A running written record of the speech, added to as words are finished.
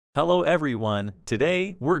Hello everyone,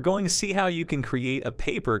 today we're going to see how you can create a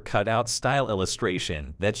paper cutout style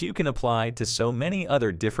illustration that you can apply to so many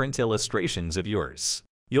other different illustrations of yours.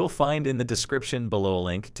 You'll find in the description below a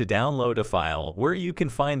link to download a file where you can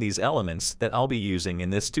find these elements that I'll be using in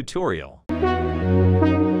this tutorial.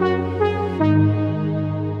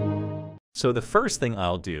 So the first thing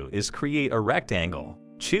I'll do is create a rectangle.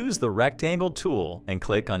 Choose the rectangle tool and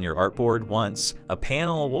click on your artboard once. A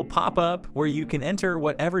panel will pop up where you can enter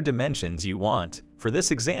whatever dimensions you want. For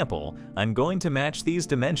this example, I'm going to match these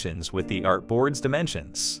dimensions with the artboard's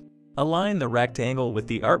dimensions. Align the rectangle with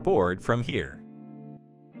the artboard from here.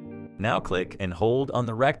 Now click and hold on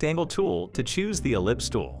the rectangle tool to choose the ellipse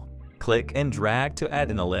tool. Click and drag to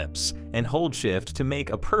add an ellipse, and hold Shift to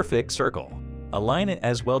make a perfect circle. Align it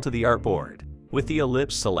as well to the artboard. With the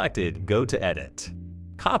ellipse selected, go to Edit.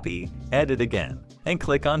 Copy, edit again, and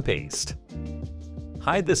click on Paste.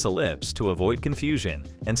 Hide this ellipse to avoid confusion,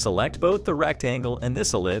 and select both the rectangle and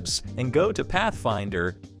this ellipse, and go to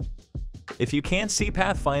Pathfinder. If you can't see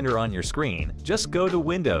Pathfinder on your screen, just go to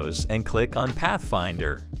Windows and click on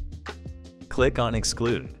Pathfinder. Click on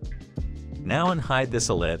Exclude. Now unhide this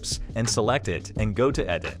ellipse and select it and go to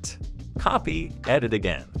Edit. Copy, edit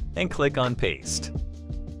again, and click on Paste.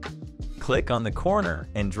 Click on the corner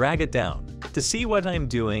and drag it down. To see what I'm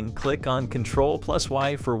doing, click on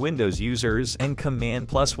Ctrl+Y for Windows users and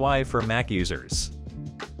Command+Y for Mac users.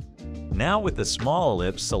 Now with the small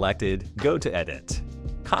ellipse selected, go to Edit.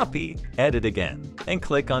 Copy, edit again, and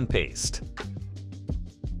click on Paste.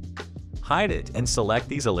 Hide it and select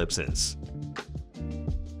these ellipses.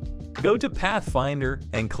 Go to Pathfinder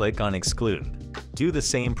and click on Exclude. Do the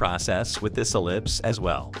same process with this ellipse as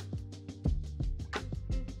well.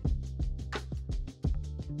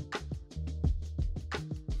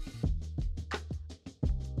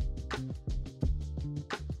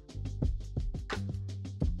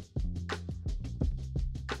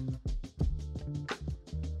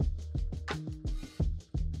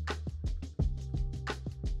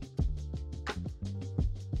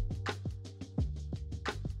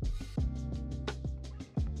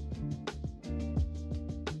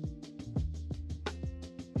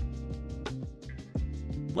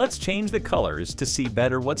 Let's change the colors to see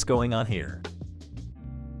better what's going on here.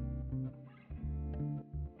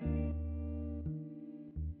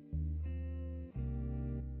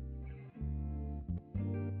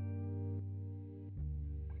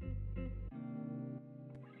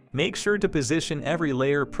 Make sure to position every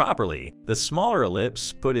layer properly. The smaller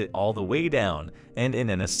ellipse, put it all the way down, and in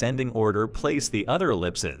an ascending order place the other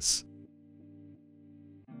ellipses.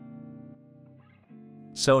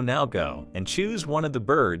 So now go and choose one of the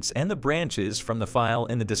birds and the branches from the file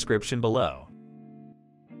in the description below.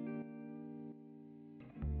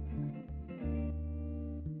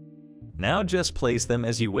 Now just place them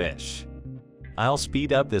as you wish. I'll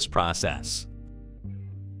speed up this process.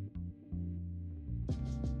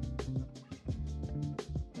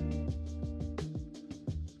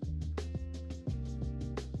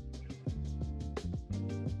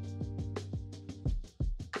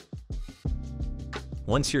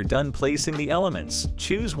 Once you're done placing the elements,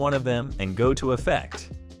 choose one of them and go to Effect,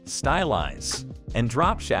 Stylize, and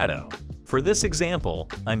Drop Shadow. For this example,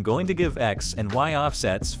 I'm going to give X and Y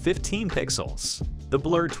offsets 15 pixels, the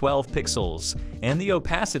blur 12 pixels, and the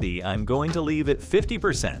opacity I'm going to leave at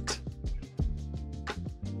 50%.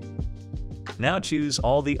 Now choose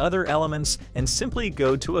all the other elements and simply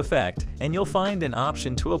go to Effect, and you'll find an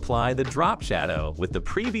option to apply the drop shadow with the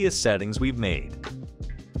previous settings we've made.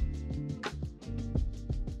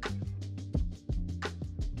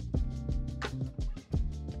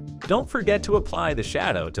 Don't forget to apply the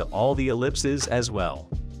shadow to all the ellipses as well.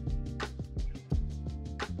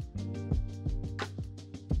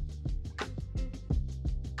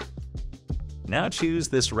 Now choose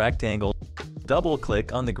this rectangle.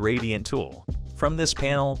 Double-click on the gradient tool. From this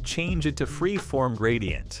panel, change it to Freeform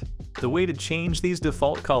Gradient. The way to change these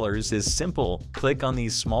default colors is simple. Click on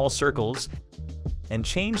these small circles and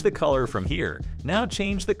change the color from here. Now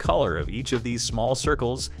change the color of each of these small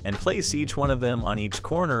circles and place each one of them on each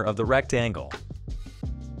corner of the rectangle.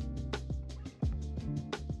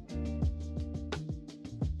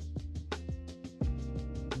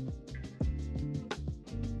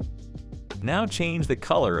 Now change the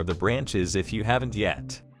color of the branches if you haven't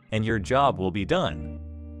yet, and your job will be done.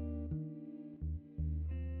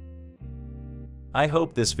 I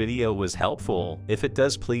hope this video was helpful. If it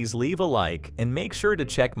does, please leave a like and make sure to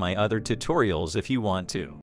check my other tutorials if you want to.